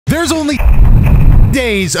there's only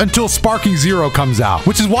days until Sparking Zero comes out,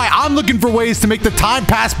 which is why I'm looking for ways to make the time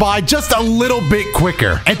pass by just a little bit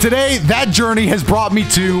quicker. And today, that journey has brought me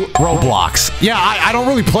to Roblox. Yeah, I don't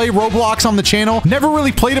really play Roblox on the channel. Never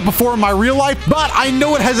really played it before in my real life, but I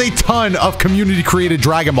know it has a ton of community-created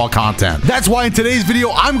Dragon Ball content. That's why in today's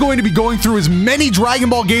video, I'm going to be going through as many Dragon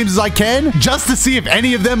Ball games as I can, just to see if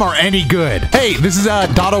any of them are any good. Hey, this is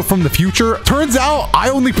Dotto from the future. Turns out,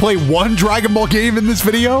 I only play one Dragon Ball game in this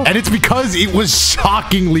video, and it's because it was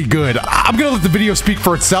shockingly good. I'm gonna let the video speak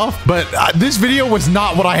for itself, but this video was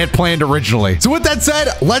not what I had planned originally. So with that said,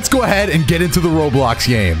 let's go ahead and get into the Roblox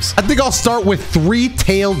games. I think I'll start with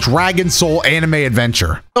Three-Tailed Dragon Soul Anime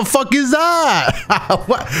Adventure. The fuck is that?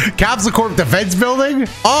 What? Capsule Corp Defense Building?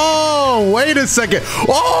 Oh, wait a second.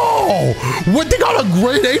 Oh, what? They got a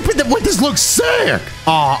great ape? Wait, this looks sick.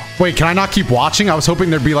 Wait, can I not keep watching? I was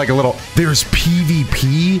hoping there'd be like a little, there's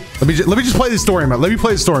PvP. Let me just play the story mode. Let me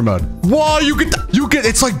play the story mode. Whoa, you can,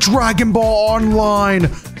 it's like Dragon Ball Online.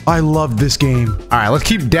 I love this game. All right, let's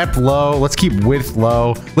keep depth low. Let's keep width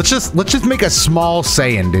low. Let's just make a small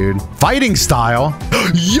Saiyan, dude. Fighting style.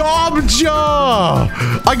 Yamcha!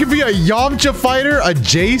 I could be a Yamcha fighter, a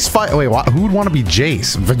Jace fight. Wait, what? Who would want to be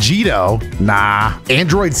Jace? Vegito? Nah.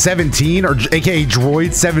 Android 17 or AKA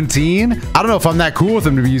Droid 17? I don't know if I'm that cool with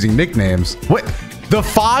them to be using nicknames. What? The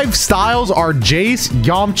 5 styles are Jace,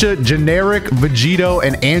 Yamcha, Generic, Vegito,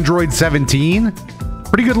 and Android 17.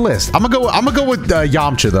 Pretty good list. I'm gonna go with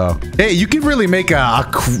Yamcha though. Hey, you can really make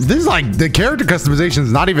this is like the character customization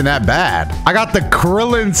is not even that bad. I got the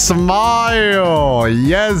Krillin smile.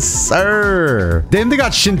 Yes, sir. Then they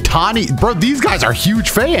got Shintani. Bro, these guys are huge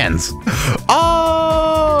fans.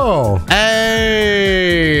 Oh,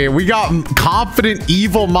 hey, we got confident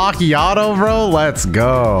evil macchiato, bro. Let's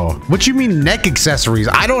go. What you mean neck accessories?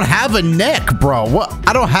 I don't have a neck, bro. What?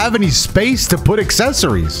 I don't have any space to put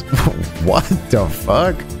accessories. What the fuck?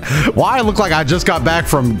 Why I look like I just got back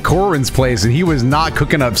from Corin's place and he was not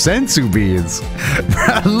cooking up sensu beans.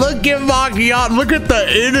 Look at Macchiato. Look at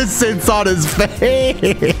the innocence on his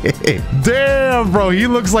face. Damn, bro. He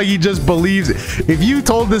looks like he just believes it. If you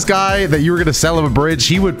told this guy that you were going to sell him a bridge,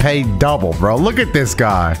 he would pay double, bro. Look at this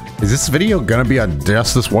guy. Is this video going to be on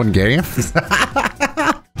just this one game?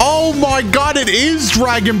 Oh my god, it is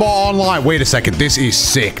Dragon Ball Online. Wait a second, this is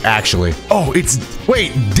sick, actually. Oh,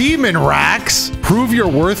 wait, Demon Racks. Prove your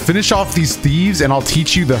worth, finish off these thieves, and I'll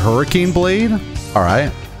teach you the Hurricane Blade. All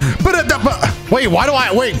right. But wait,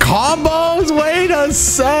 wait, combos? Wait a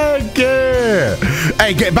second.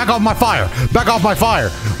 Hey, get back off my fire. Back off my fire.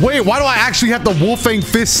 Wait, why do I actually have the Wolfang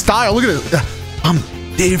Fist style? Look at this. I'm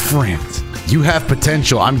different. You have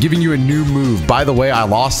potential. I'm giving you a new move. By the way, I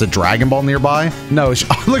lost a Dragon Ball nearby. No,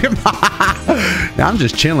 look at my... I'm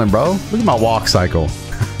just chilling, bro. Look at my walk cycle.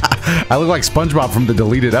 I look like SpongeBob from the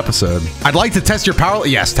deleted episode. I'd like to test your power.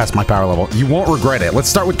 Yes, test my power level. You won't regret it. Let's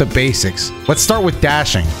start with the basics. Let's start with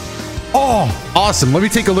dashing. Oh, awesome. Let me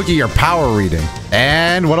take a look at your power reading.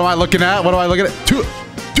 And what am I looking at? What am I looking at?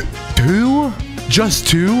 Two? Just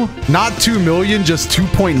 2? Not 2 million, just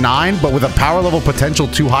 2.9, but with a power level potential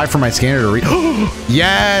too high for my scanner to read.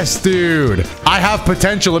 Yes, dude. I have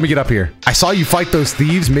potential. Let me get up here. I saw you fight those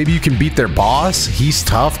thieves. Maybe you can beat their boss. He's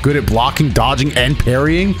tough, good at blocking, dodging, and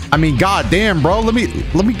parrying. I mean, goddamn, bro. Let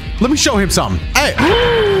me show him something. Hey.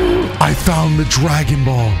 I found the Dragon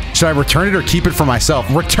Ball. Should I return it or keep it for myself?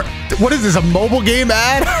 Return. What is this, a mobile game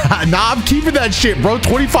ad? Nah, I'm keeping that shit, bro.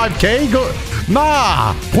 25K? Go.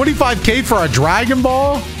 Nah, 25K for a Dragon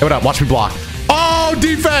Ball? Hey, what up? Watch me block. Oh,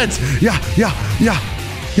 defense. Yeah.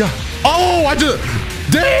 Oh, I just...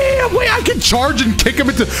 Damn, wait, I can charge and kick him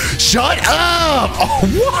into... Shut up. Oh,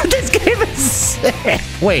 what? This game is sick.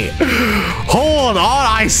 Wait, hold on.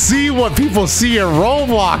 I see what people see in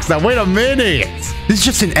Roblox now. Wait a minute. This is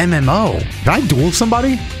just an MMO. Can I duel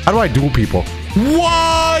somebody? How do I duel people?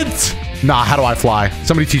 What? Nah, how do I fly?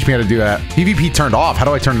 Somebody teach me how to do that. PvP turned off. How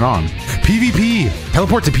do I turn it on? PvP.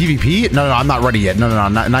 Teleport to PvP? No, I'm not ready yet. No,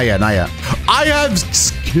 not yet. I have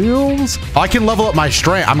skills. I can level up my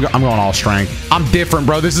strength. I'm going all strength. I'm different,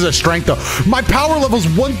 bro. This is a strength, though. My power level's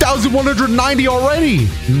 1,190 already.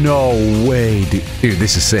 No way, dude.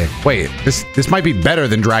 This is sick. Wait, this might be better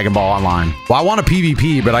than Dragon Ball Online. Well, I want a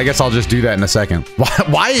PvP, but I guess I'll just do that in a second.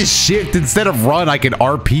 Why is shift instead of run? I can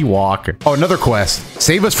RP walk. Oh, another quest.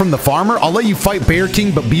 Save us from the farmer. I'll let you fight Bear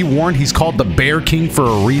King, but be warned, he's called the Bear King for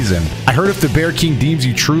a reason. I heard if the Bear King deems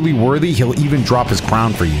you truly worthy, he'll even drop his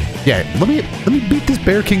crown for you. Yeah, let me beat this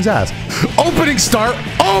Bear King's ass. Opening start.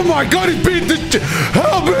 Oh my god, he beat the...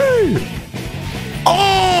 Help me!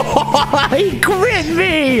 Oh, he crit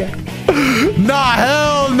me! Nah,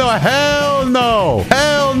 hell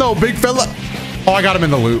no, big fella. Oh, I got him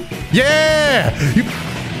in the loop. Yeah.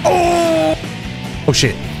 Oh. Oh,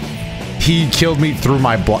 shit. He killed me through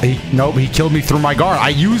my block. Nope, he killed me through my guard. I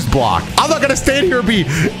used block. I'm not going to stand here and be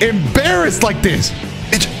embarrassed like this.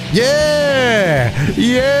 Yeah.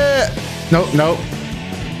 Yeah. Nope, nope.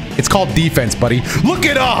 It's called defense, buddy. Look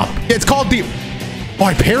it up. It's called Oh,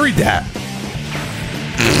 I parried that.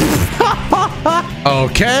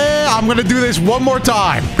 Okay, I'm gonna do this one more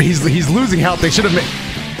time. He's losing health. They should have made.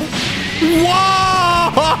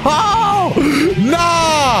 Whoa!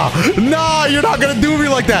 Nah, you're not gonna do me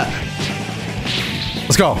like that.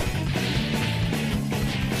 Let's go.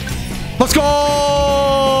 Let's go!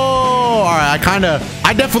 All right,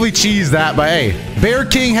 I definitely cheesed that, but hey, Bear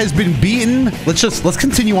King has been beaten. Let's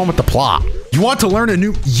continue on with the plot. You want to learn a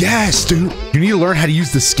new... Yes, dude. You need to learn how to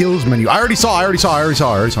use the skills menu. I already saw. I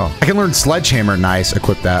can learn Sledgehammer. Nice.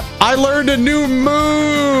 Equip that. I learned a new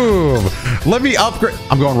move. Let me upgrade.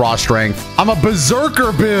 I'm going raw strength. I'm a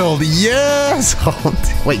berserker build. Yes. Oh,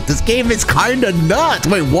 wait, this game is kind of nuts.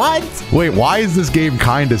 Wait, what? Wait, why is this game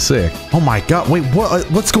kind of sick? Oh my God. Wait,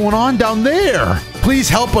 what's going on down there? Please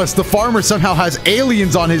help us. The farmer somehow has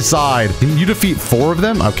aliens on his side. Can you defeat 4 of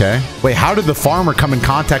them? Okay. Wait, how did the farmer come in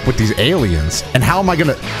contact with these aliens? And how am I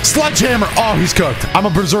gonna... Sledgehammer! Oh, he's cooked. I'm a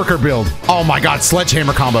berserker build. Oh my God,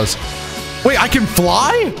 sledgehammer combos. Wait, I can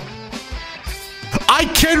fly? I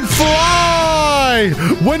can fly!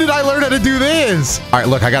 When did I learn how to do this? All right,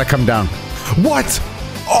 look, I gotta come down. What?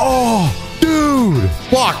 Oh, dude.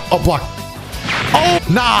 Block. Oh, block. Oh,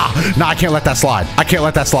 nah, I can't let that slide. I can't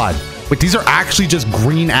let that slide. Wait, these are actually just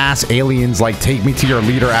green-ass aliens, like, take me to your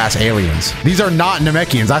leader-ass aliens. These are not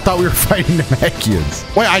Namekians. I thought we were fighting Namekians.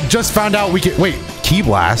 Wait, I just found out we can... Wait, Key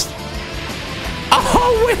Blast?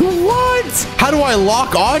 Oh, wait, what? How do I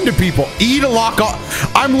lock on to people? E to lock on...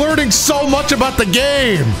 I'm learning so much about the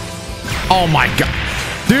game. Oh, my God.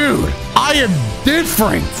 Dude, I am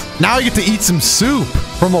different. Now I get to eat some soup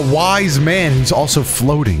from a wise man who's also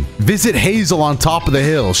floating. Visit Hazel on top of the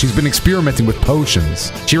hill. She's been experimenting with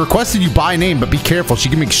potions. She requested you by name, but be careful. She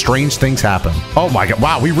can make strange things happen. Oh my God.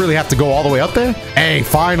 Wow, we really have to go all the way up there? Hey,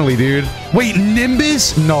 finally, dude. Wait,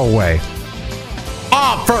 Nimbus? No way.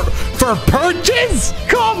 Ah, for purchase?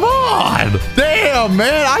 Come on. Damn,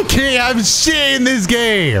 man. I can't have shit in this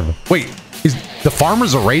game. Wait, is the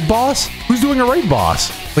farmer's a raid boss? Who's doing a raid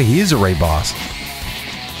boss? Wait, he is a raid boss.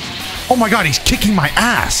 Oh my God, he's kicking my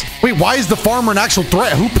ass. Wait, why is the farmer an actual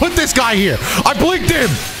threat? Who put this guy here? I blinked him.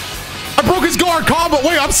 I broke his guard combo.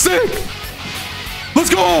 Wait, I'm sick. Let's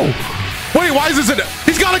go. Wait, why is this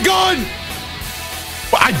he's got a gun.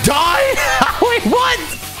 I died? Wait, what?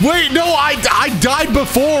 Wait, no, I died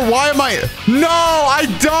before. Why am I? No, I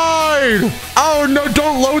died. Oh no,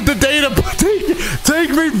 don't load the data. Take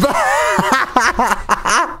me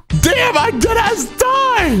back. Damn, I dead ass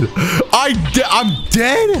died. I'm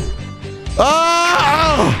dead.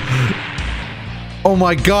 Oh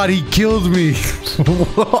my God, he killed me.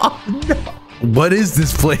 What is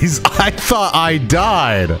this place? I thought I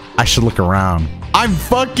died. I should look around. I'm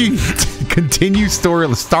fucking continue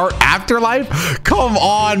story. Start afterlife? Come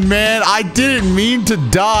on, man. I didn't mean to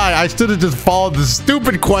die. I should have just followed the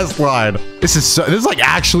stupid quest line. This is like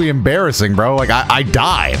actually embarrassing, bro. Like I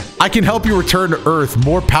died. I can help you return to Earth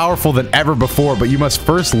more powerful than ever before, but you must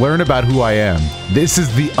first learn about who I am. This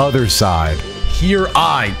is the other side. Here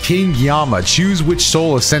I, King Yama, choose which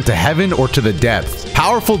soul is sent to heaven or to the depths.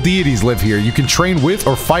 Powerful deities live here. You can train with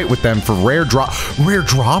or fight with them for rare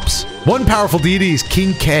drops? One powerful deity is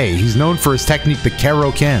King K. He's known for his technique, the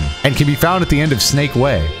Kero Ken, and can be found at the end of Snake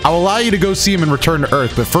Way. I will allow you to go see him and return to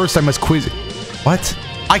Earth, but first I must quiz... What?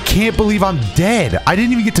 I can't believe I'm dead. I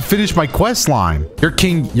didn't even get to finish my quest line. You're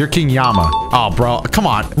King Yama. Oh, bro, come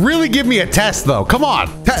on. Really give me a test, though. Come on.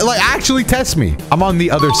 Like, actually test me. I'm on the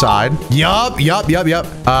other side. Yup.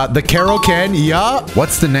 The Kero Ken. Yup.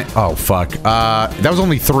 What's the name? Oh, fuck. That was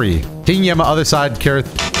only 3. King Yama, other side, Kero.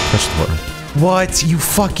 What? You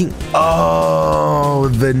fucking... Oh,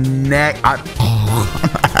 the neck. I'm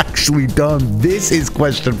actually done. This is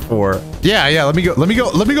question 4. Yeah. Let me go.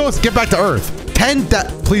 Let's get back to Earth. 10 that.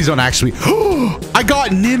 Please don't actually. I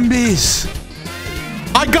got Nimbus.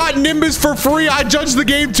 I got Nimbus for free. I judged the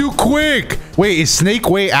game too quick. Wait, is Snake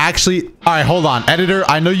Way actually? All right, hold on, editor.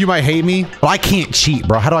 I know you might hate me, but I can't cheat,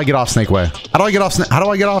 bro. How do I get off Snake Way? How do I get off?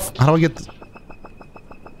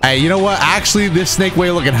 Hey, you know what? Actually, this Snake Way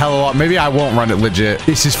looking hella up. Maybe I won't run it legit.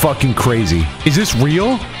 This is fucking crazy. Is this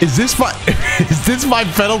real? Is this my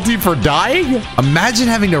penalty for dying? Imagine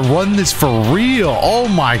having to run this for real. Oh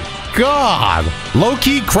my God.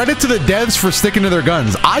 Low-key, credit to the devs for sticking to their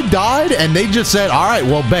guns. I died and they just said, all right,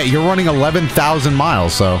 well, bet you're running 11,000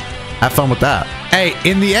 miles. So Have fun with that. Hey,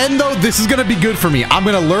 in the end, though, this is going to be good for me. I'm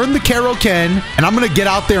going to learn the Karoken, and I'm going to get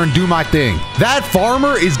out there and do my thing. That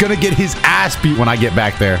farmer is going to get his ass beat when I get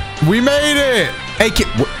back there. We made it. Hey,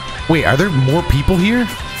 wait, are there more people here?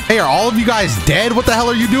 Hey, are all of you guys dead? What the hell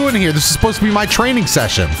are you doing here? This is supposed to be my training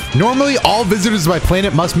session. Normally, all visitors to my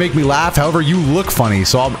planet must make me laugh. However, you look funny,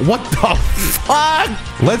 so what the fuck?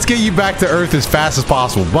 Let's get you back to Earth as fast as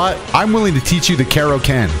possible, but I'm willing to teach you the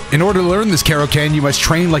Karoken. In order to learn this Karoken, you must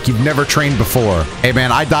train like you've never trained before. Hey,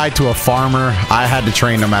 man, I died to a farmer. I had to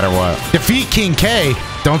train no matter what. Defeat King K.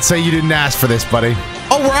 Don't say you didn't ask for this, buddy.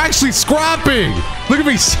 Oh, we're actually scrapping. Look at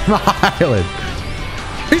me smiling.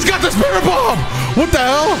 He's got the spirit bomb! What the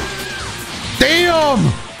hell?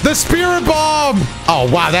 Damn! The spirit bomb! Oh,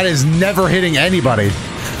 wow, that is never hitting anybody.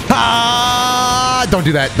 Ah! Don't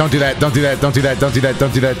do that. Don't do that. Don't do that. Don't do that. Don't do that.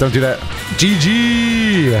 Don't do that. Don't do that.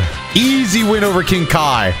 GG! Easy win over King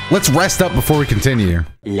Kai. Let's rest up before we continue.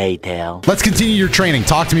 Later. Let's continue your training.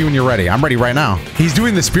 Talk to me when you're ready. I'm ready right now. He's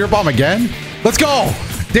doing the spirit bomb again? Let's go!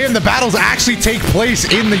 Damn, the battles actually take place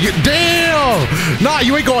in the... Damn! Nah,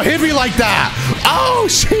 you ain't gonna hit me like that. Oh,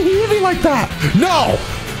 shit, he hit me like that. No!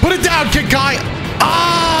 Put it down, King Kai.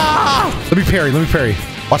 Ah! Let me parry. Let me parry.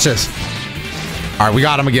 Watch this. All right, we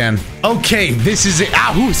got him again. Okay, this is it.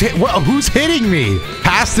 Ah, who's hitting me?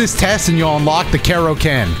 Pass this test and you'll unlock the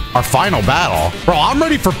Karoken. Our final battle. Bro, I'm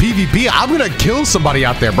ready for PvP. I'm gonna kill somebody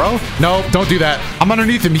out there, bro. No, don't do that. I'm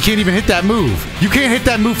underneath him. You can't even hit that move. You can't hit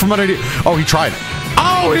that move from underneath. Oh, he tried.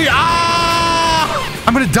 Oh,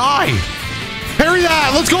 I'm gonna die. Parry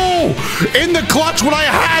that. Let's go. In the clutch when I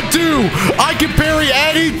had to. I can parry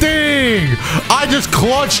anything. I just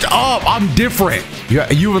clutched up. I'm different.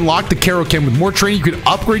 You unlocked the Karoken. With more training, you can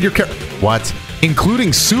upgrade your What?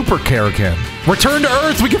 Including Super Karoken. Return to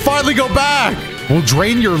Earth. We can finally go back. Will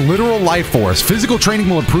drain your literal life force. Physical training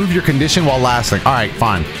will improve your condition while lasting. All right,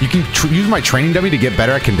 fine. You can use my training dummy to get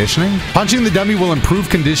better at conditioning. Punching the dummy will improve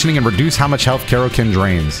conditioning and reduce how much health Karoken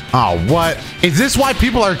drains. Oh, what? Is this why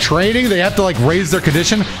people are training? They have to, like, raise their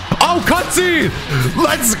condition? Oh, cutscene!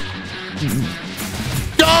 Let's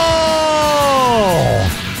go!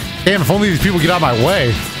 Damn, if only these people get out of my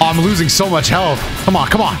way. Oh, I'm losing so much health. Come on,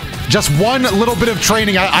 come on. Just one little bit of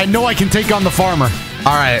training. I know I can take on the farmer.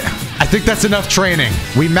 All right. I think that's enough training.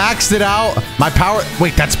 We maxed it out. My power...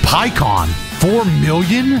 Wait, that's PyCon. 4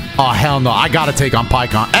 million? Oh, hell no. I gotta take on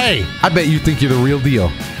PyCon. Hey, I bet you think you're the real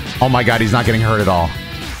deal. Oh my God, he's not getting hurt at all.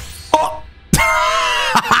 Oh!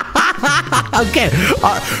 Okay.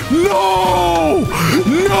 No!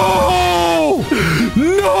 No!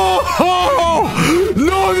 No!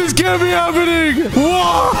 No, this can't be happening!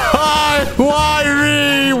 Why? Why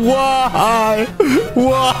me? Why?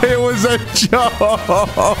 Why? It was a joke!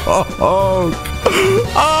 Oh!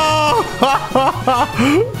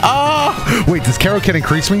 Wait, does Karoken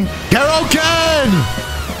increase me? Karoken!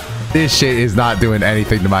 This shit is not doing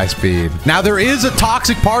anything to my speed. Now, there is a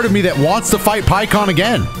toxic part of me that wants to fight PyCon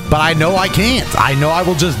again, but I know I can't. I know I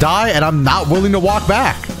will just die, and I'm not willing to walk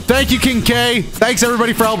back. Thank you, King K. Thanks,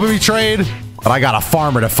 everybody, for helping me trade. But I got a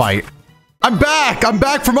farmer to fight. I'm back. I'm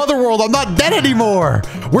back from Otherworld. I'm not dead anymore.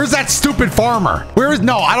 Where's that stupid farmer? Where is...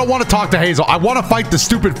 No, I don't want to talk to Hazel. I want to fight the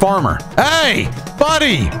stupid farmer. Hey,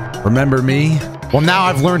 buddy. Remember me? Well, now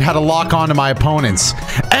I've learned how to lock on to my opponents.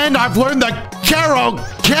 And I've learned the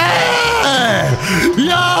Karoken!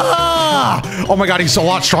 Yeah! Oh my God, he's a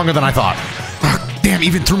lot stronger than I thought. Oh, damn,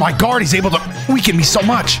 even through my guard, he's able to weaken me so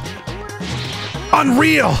much.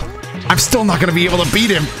 Unreal. I'm still not gonna be able to beat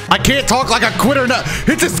him. I can't talk like a quitter. No,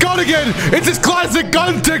 it's his gun again. It's his classic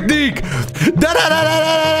gun technique.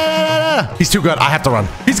 He's too good. I have to run.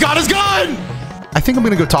 He's got his gun. I think I'm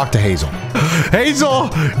gonna go talk to Hazel. Hazel,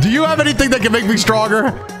 do you have anything that can make me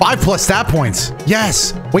stronger? 5+ stat points.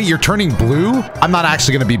 Yes. Wait, you're turning blue? I'm not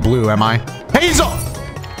actually gonna be blue, am I? Hazel!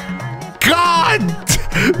 God!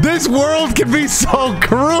 This world can be so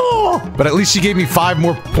cruel! But at least she gave me 5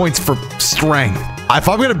 more points for strength. If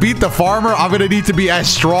I'm gonna beat the farmer, I'm gonna need to be as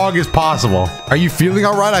strong as possible. Are you feeling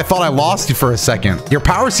all right? I thought I lost you for a second. Your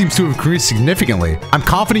power seems to have increased significantly. I'm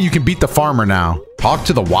confident you can beat the farmer now. Talk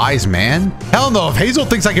to the wise man? Hell no, if Hazel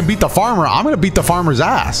thinks I can beat the farmer, I'm gonna beat the farmer's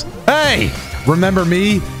ass. Hey, remember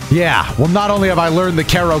me? Yeah, well, not only have I learned the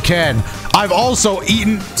Karoken, I've also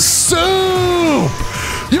eaten soup!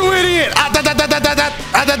 You idiot!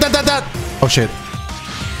 Oh shit.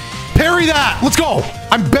 Parry that! Let's go!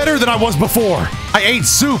 I'm better than I was before. I ate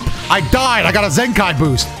soup. I died. I got a Zenkai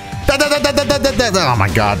boost. Oh my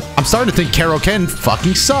God. I'm starting to think Karoken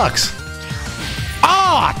fucking sucks.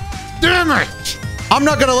 Ah! Damn it! I'm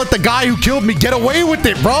not gonna let the guy who killed me get away with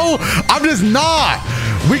it, bro. I'm just not.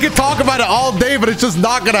 We could talk about it all day, but it's just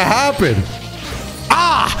not gonna happen.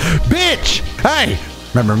 Ah, bitch. Hey,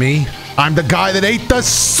 remember me? I'm the guy that ate the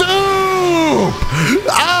soup.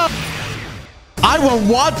 Ah. I won't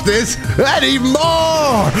watch this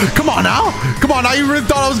anymore. Come on now. Come on now. You really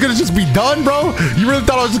thought I was going to just be done, bro? You really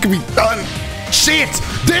thought I was just going to be done? Shit.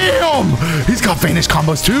 Damn. He's got vanish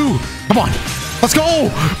combos too. Come on. Let's go.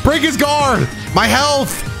 Break his guard. My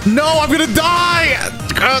health. No, I'm going to die.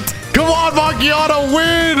 Come on, Macchiato.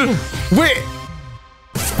 Win. Win.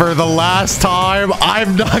 For the last time,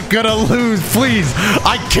 I'm not going to lose. Please.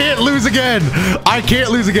 I can't lose again. I can't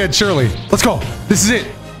lose again, surely. Let's go. This is it.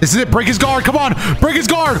 This is it. Break his guard. Come on. Break his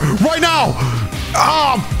guard right now.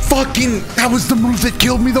 Oh, fucking. That was the move that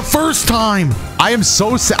killed me the first time. I am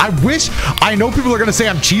so sad. I wish. I know people are going to say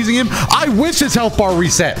I'm cheesing him. I wish his health bar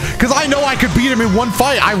reset because I know I could beat him in one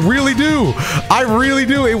fight. I really do. I really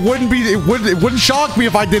do. It wouldn't shock me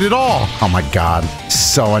if I did it all. Oh my God.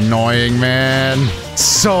 So annoying, man.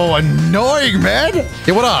 So annoying, man.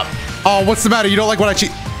 Hey, what up? Oh, what's the matter? You don't like what I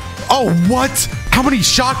cheat? Oh, what? How many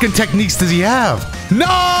shotgun techniques does he have? No!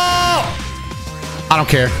 I don't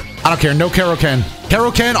care. I don't care. No Karo-Ken.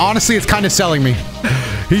 Karo-Ken, honestly, it's kind of selling me.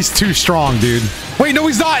 He's too strong, dude. Wait, no,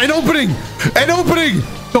 he's not. An opening. An opening.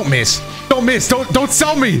 Don't miss. Don't miss. Don't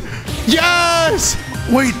sell me. Yes!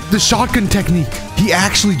 Wait, the shotgun technique. He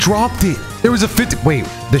actually dropped it. There was a 50. Wait,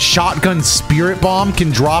 the shotgun spirit bomb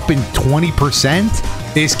can drop in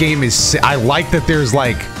 20%? This game is... I like that there's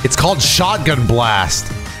like... It's called Shotgun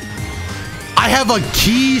Blast. I have a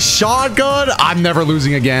key shotgun. I'm never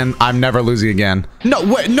losing again. I'm never losing again. No,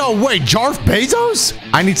 wait, Jarf Bezos?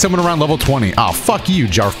 I need someone around level 20. Oh, fuck you,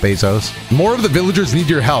 Jarf Bezos. More of the villagers need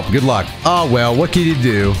your help. Good luck. Oh, well, what can you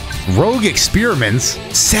do? Rogue experiments?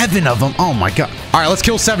 7 of them. Oh, my God. All right, let's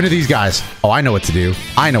kill 7 of these guys. Oh, I know what to do.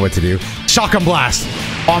 I know what to do. Shotgun blast.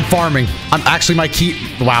 Oh, I'm farming. I'm actually my key.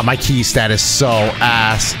 Wow, my key stat is so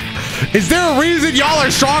ass. Is there a reason y'all are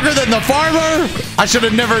stronger than the farmer? I should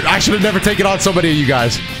have never taken on so many of you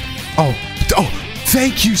guys. Oh,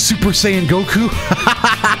 thank you, Super Saiyan Goku.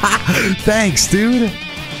 Thanks, dude.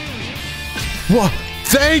 What?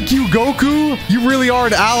 Thank you, Goku. You really are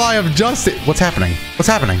an ally of justice. What's happening? What's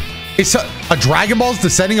happening? It's a Dragon Ball's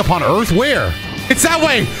descending upon Earth? Where? It's that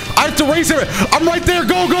way. I have to race it. I'm right there.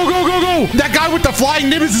 Go, go, go, go, go. That guy with the flying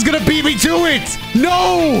nimbus is going to beat me to it.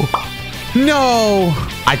 No. No.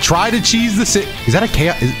 I tried to cheese the sit. Is that a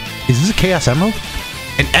chaos? Is this a chaos emerald?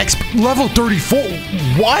 An X level 34.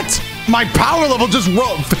 What? My power level just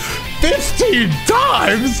rose 15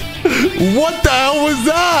 times. What the hell was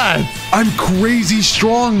that? I'm crazy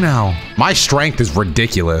strong now. My strength is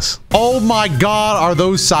ridiculous. Oh my God, are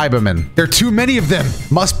those Cybermen? There are too many of them.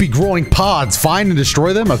 Must be growing pods. Find and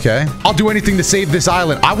destroy them. Okay. I'll do anything to save this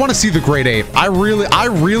island. I want to see the Great Ape. I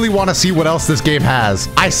really want to see what else this game has.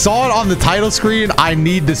 I saw it on the title screen. I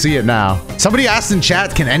need to see it now. Somebody asked in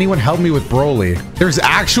chat, can anyone help me with Broly? There's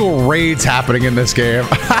actual raids happening in this game.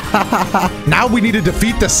 Now we need to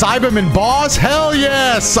defeat the Cyberman boss. Hell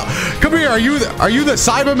yes. Come here. Are you the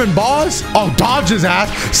Cyberman boss? Oh, dodge his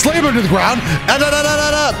ass. Slam him to the ground.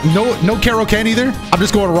 No Karo-Ken either. I'm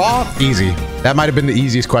just going raw. Easy. That might have been the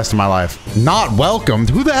easiest quest in my life. Not welcomed?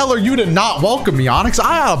 Who the hell are you to not welcome me, Onyx?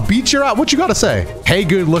 I'll beat your ass. What you got to say? Hey,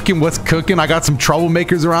 good looking. What's cooking? I got some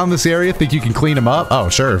troublemakers around this area. Think you can clean them up? Oh,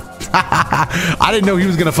 sure. I didn't know he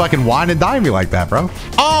was going to fucking wine and dine me like that, bro.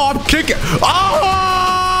 Oh, I'm kicking. Oh!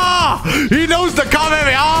 He knows to come at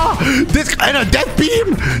me. Oh, this and a death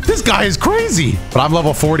beam. This guy is crazy. But I'm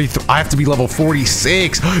level 43. I have to be level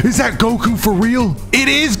 46. Is that Goku for real? It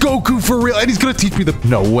is Goku for real. And he's going to teach me the...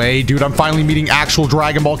 No way, dude. I'm finally meeting actual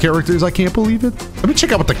Dragon Ball characters. I can't believe it. Let me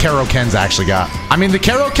check out what the Karo-Ken's actually got. I mean, the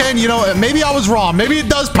Karo-Ken, you know, maybe I was wrong. Maybe it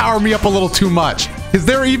does power me up a little too much. Because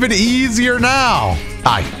they're even easier now.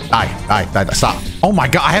 Stop. Oh my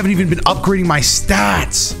God. I haven't even been upgrading my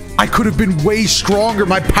stats. I could have been way stronger.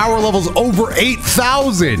 My power level's over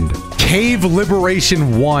 8,000. Cave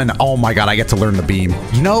Liberation 1. Oh my God, I get to learn the beam.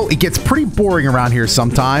 You know, it gets pretty boring around here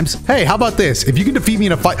sometimes. Hey, how about this? If you can defeat me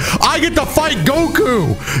in a fight, I get to fight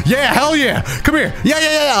Goku. Yeah, hell yeah. Come here.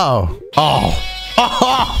 Yeah. Oh.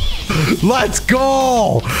 Let's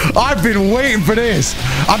go. I've been waiting for this.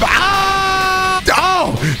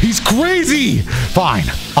 Oh, he's crazy. Fine.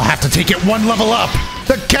 I'll have to take it one level up.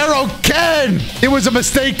 The Karo-Ken! It was a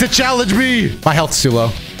mistake to challenge me. My health's too low.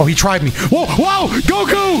 Oh, he tried me. Whoa,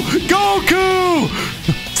 Goku! Goku!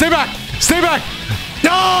 Stay back! Stay back!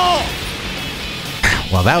 No!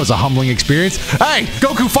 Well, that was a humbling experience. Hey,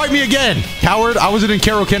 Goku, fight me again! Coward, I wasn't in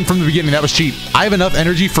Karo-Ken from the beginning. That was cheap. I have enough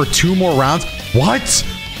energy for 2 more rounds. What?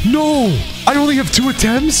 No! I only have 2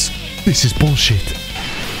 attempts? This is bullshit.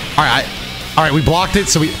 All right, we blocked it,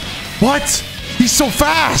 so we... What? He's so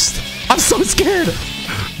fast! I'm so scared.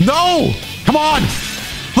 No. Come on.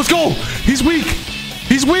 Let's go. He's weak.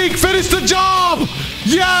 He's weak. Finish the job.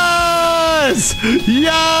 Yes.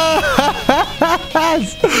 Yes.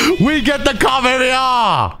 We get the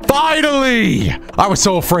Kamehameha. Finally. I was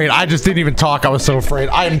so afraid. I just didn't even talk. I was so afraid.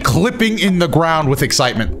 I am clipping in the ground with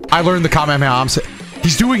excitement. I learned the Kamehameha.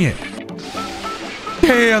 He's doing it.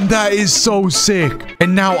 Damn, that is so sick.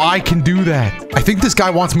 And now I can do that. I think this guy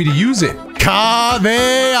wants me to use it.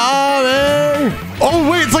 Kamehameha. Oh,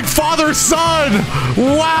 wait, it's like father son.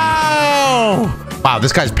 Wow. Wow,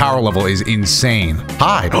 this guy's power level is insane.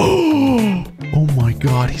 Hi. Oh my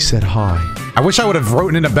God, he said hi. I wish I would have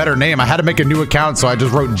written in a better name. I had to make a new account, so I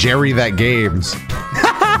just wrote Jerry That Games.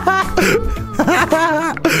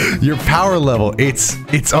 Your power level, it's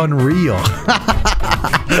unreal.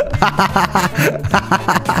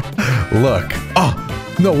 Look. Oh,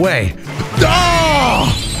 no way.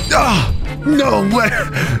 Oh! Oh! No way.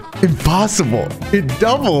 Impossible. It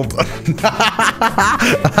doubled.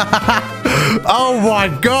 Oh my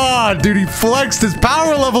God, dude, he flexed his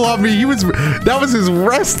power level on me. That was his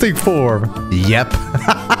resting form. Yep.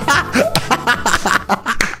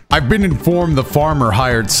 I've been informed the farmer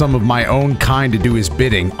hired some of my own kind to do his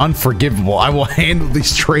bidding. Unforgivable. I will handle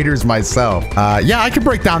these traitors myself. Yeah, I can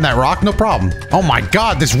break down that rock, no problem. Oh my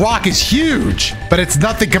God, this rock is huge, but it's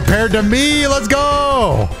nothing compared to me. Let's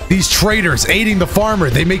go. These traitors aiding the farmer,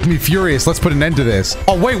 they make me furious. Let's put an end to this.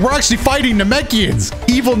 Oh wait, we're actually fighting Namekians.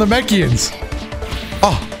 Evil Namekians.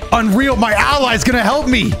 Oh, unreal. My ally's gonna help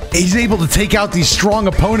me. He's able to take out these strong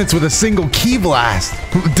opponents with a single ki blast.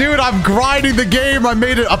 Dude, I'm grinding the game. I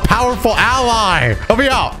made it a powerful ally. Help me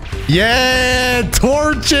out. Yeah,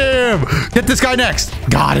 torch him. Get this guy next.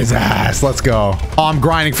 Got his ass. Let's go. Oh, I'm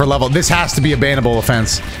grinding for level. This has to be a bannable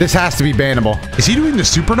offense. This has to be bannable. Is he doing the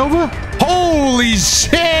supernova? Holy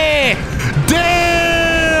shit. Damn.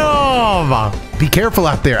 Be careful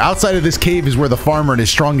out there. Outside of this cave is where the farmer and his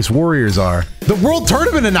strongest warriors are. The world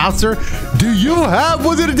tournament announcer. Do you have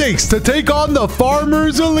what it takes to take on the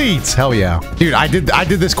farmer's elites? Hell yeah. Dude, I did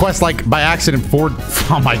this quest like by accident for,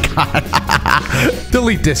 oh my God.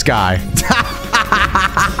 Delete this guy.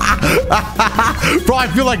 Bro, I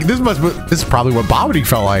feel like this is probably what Bobbity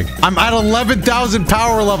felt like. I'm at 11,000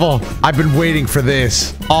 power level. I've been waiting for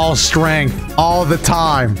this. All strength, all the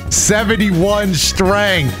time. 71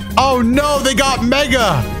 strength. Oh no, they got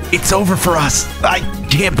mega. It's over for us. I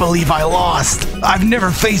can't believe I lost. I've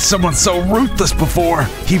never faced someone so ruthless before.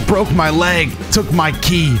 He broke my leg, took my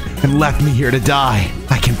key, and left me here to die.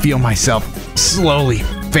 I can feel myself slowly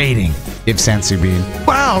fading. Give Sansu Bean.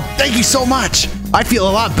 Wow, thank you so much. I feel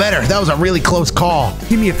a lot better. That was a really close call.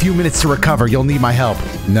 Give me a few minutes to recover. You'll need my help.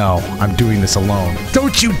 No, I'm doing this alone.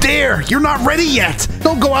 Don't you dare! You're not ready yet!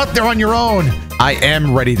 Don't go out there on your own! I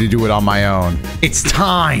am ready to do it on my own. It's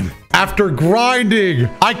time! After grinding,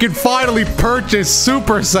 I can finally purchase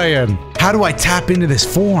Super Saiyan. How do I tap into this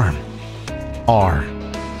form? R.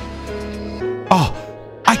 Oh,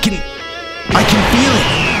 I can feel it.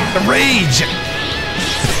 The rage.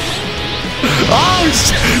 Oh,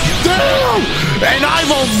 damn! And I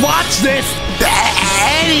won't watch this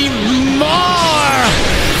anymore!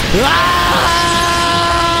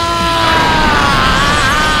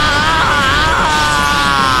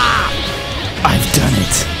 I've done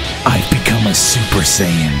it. I've become a Super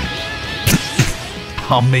Saiyan.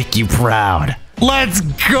 I'll make you proud. Let's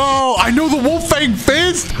go! I know the Wolfang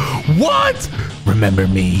Fist! What? Remember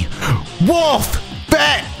me. Wolf!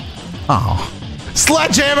 Bet! Oh.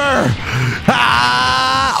 Sledgehammer!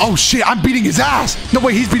 Ah! Oh shit, I'm beating his ass! No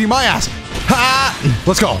way, he's beating my ass! Ah!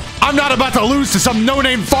 Let's go. I'm not about to lose to some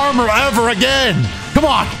no-name farmer ever again! Come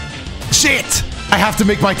on! Shit! I have to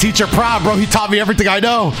make my teacher proud, bro. He taught me everything I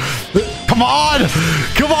know. Come on!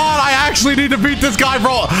 Come on! I actually need to beat this guy,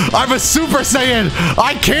 bro. I'm a Super Saiyan.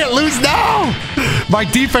 I can't lose now! My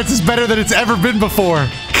defense is better than it's ever been before.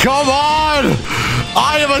 Come on!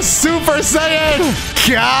 I am a Super Saiyan!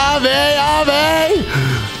 Kamehameha!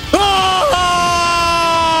 Ah!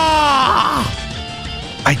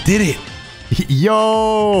 I did it!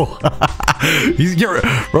 Yo!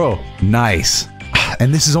 Bro, nice.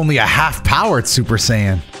 And this is only a half-powered Super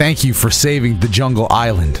Saiyan. Thank you for saving the jungle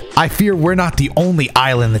island. I fear we're not the only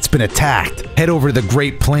island that's been attacked. Head over to the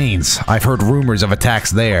Great Plains. I've heard rumors of attacks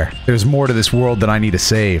there. There's more to this world than I need to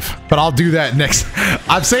save. But I'll do that next.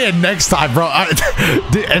 I'm saying next time, bro.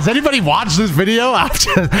 Has anybody watched this video?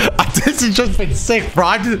 This has just been sick, bro.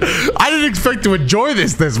 I didn't expect to enjoy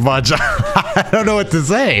this much. I don't know what to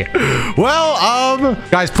say. Well,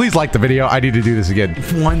 guys, please like the video. I need to do this again.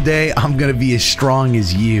 One day, I'm gonna be as strong strong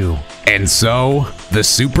as you. And so, the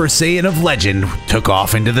Super Saiyan of legend took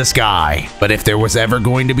off into the sky. But if there was ever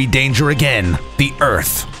going to be danger again, the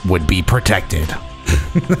Earth would be protected.